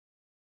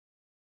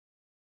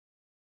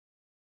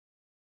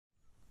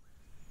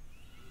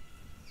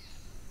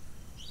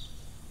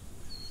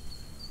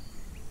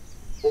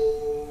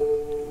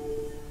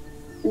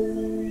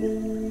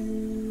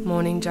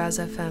Exploring Jazz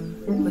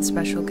FM with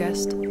special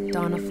guest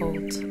Danna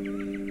Faulds.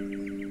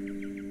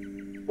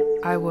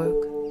 I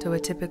woke to a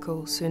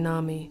typical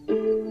tsunami.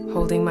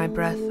 Holding my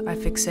breath, I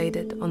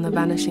fixated on the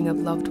vanishing of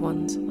loved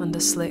ones under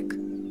slick,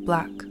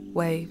 black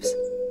waves.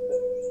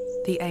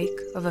 The ache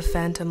of a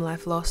phantom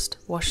life lost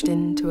washed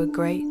into a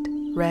great,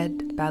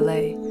 red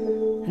ballet,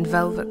 and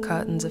velvet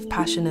curtains of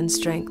passion and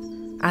strength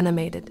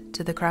animated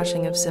to the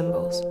crashing of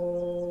cymbals.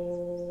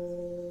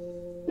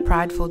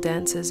 Prideful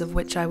dancers, of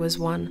which I was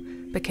one,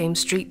 became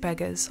street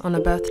beggars on a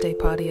birthday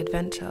party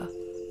adventure.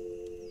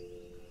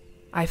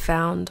 I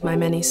found my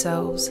many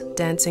selves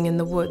dancing in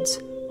the woods,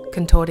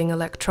 contorting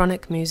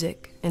electronic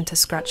music into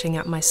scratching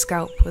at my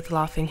scalp with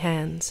laughing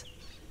hands.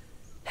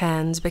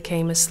 Hands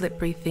became a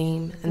slippery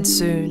theme, and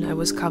soon I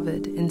was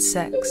covered in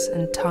sex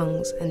and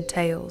tongues and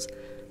tails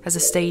as a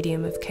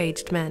stadium of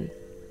caged men,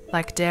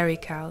 like dairy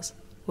cows,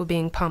 were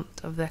being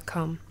pumped of their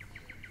cum.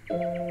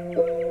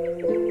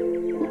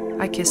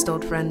 I kissed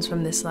old friends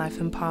from this life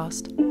and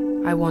past.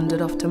 I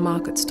wandered off to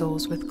market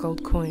stalls with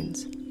gold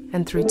coins,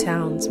 and through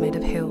towns made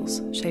of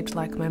hills shaped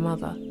like my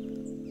mother.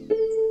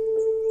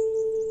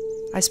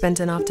 I spent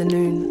an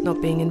afternoon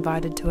not being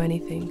invited to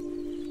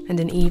anything,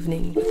 and an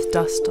evening with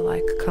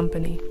dust-like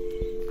company.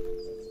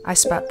 I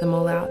spat them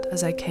all out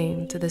as I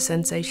came to the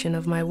sensation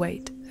of my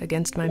weight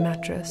against my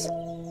mattress.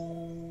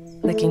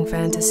 Licking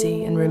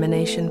fantasy and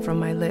rumination from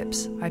my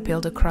lips, I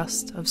peeled a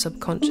crust of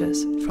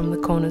subconscious from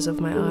the corners of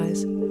my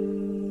eyes.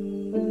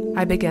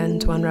 I began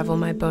to unravel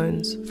my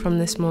bones from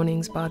this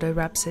morning's bardo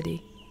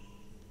rhapsody,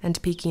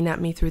 and peeking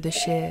at me through the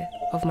sheer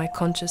of my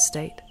conscious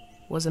state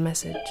was a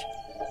message.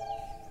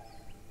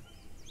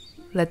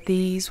 Let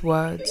these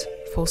words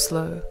fall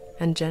slow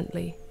and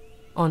gently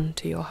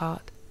onto your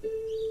heart.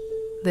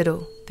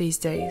 Little these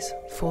days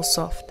fall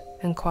soft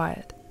and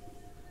quiet.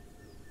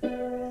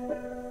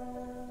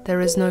 There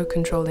is no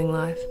controlling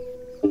life.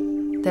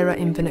 There are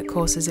infinite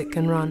courses it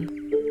can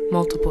run,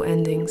 multiple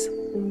endings.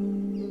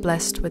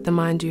 Blessed with the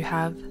mind you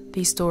have,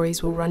 these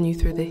stories will run you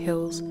through the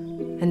hills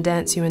and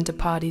dance you into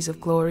parties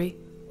of glory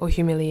or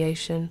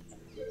humiliation.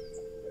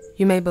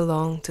 You may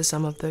belong to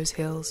some of those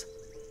hills.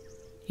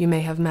 You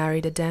may have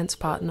married a dance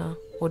partner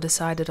or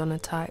decided on a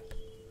type.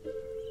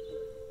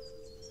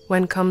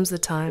 When comes the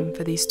time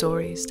for these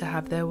stories to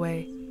have their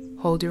way,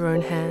 hold your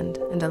own hand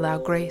and allow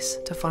grace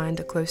to find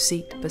a close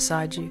seat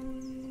beside you.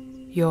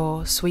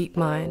 Your sweet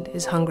mind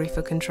is hungry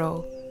for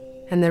control,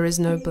 and there is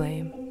no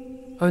blame,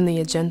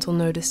 only a gentle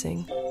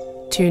noticing.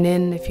 Tune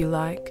in if you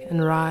like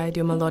and ride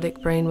your melodic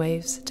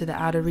brainwaves to the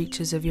outer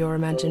reaches of your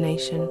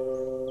imagination,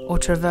 or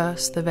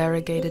traverse the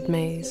variegated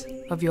maze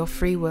of your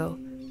free will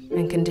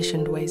and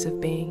conditioned ways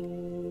of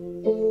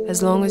being.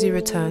 As long as you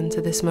return to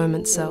this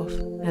moment's self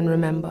and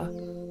remember,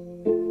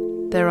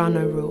 there are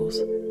no rules,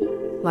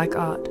 like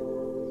art,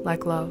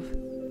 like love,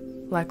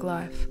 like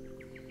life.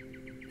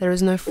 There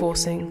is no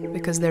forcing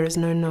because there is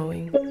no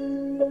knowing.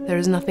 There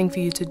is nothing for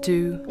you to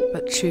do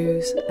but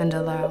choose and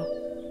allow.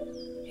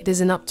 It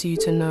isn't up to you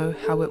to know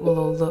how it will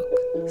all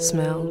look,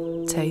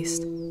 smell,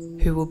 taste,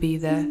 who will be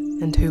there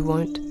and who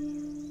won't.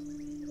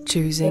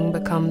 Choosing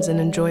becomes an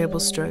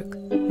enjoyable stroke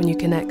when you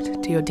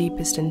connect to your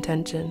deepest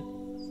intention.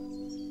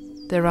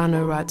 There are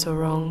no rights or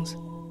wrongs.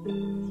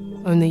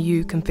 Only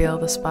you can feel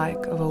the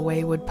spike of a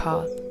wayward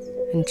path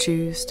and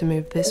choose to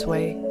move this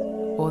way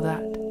or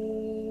that,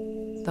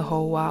 the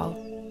whole while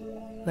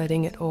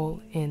letting it all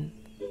in.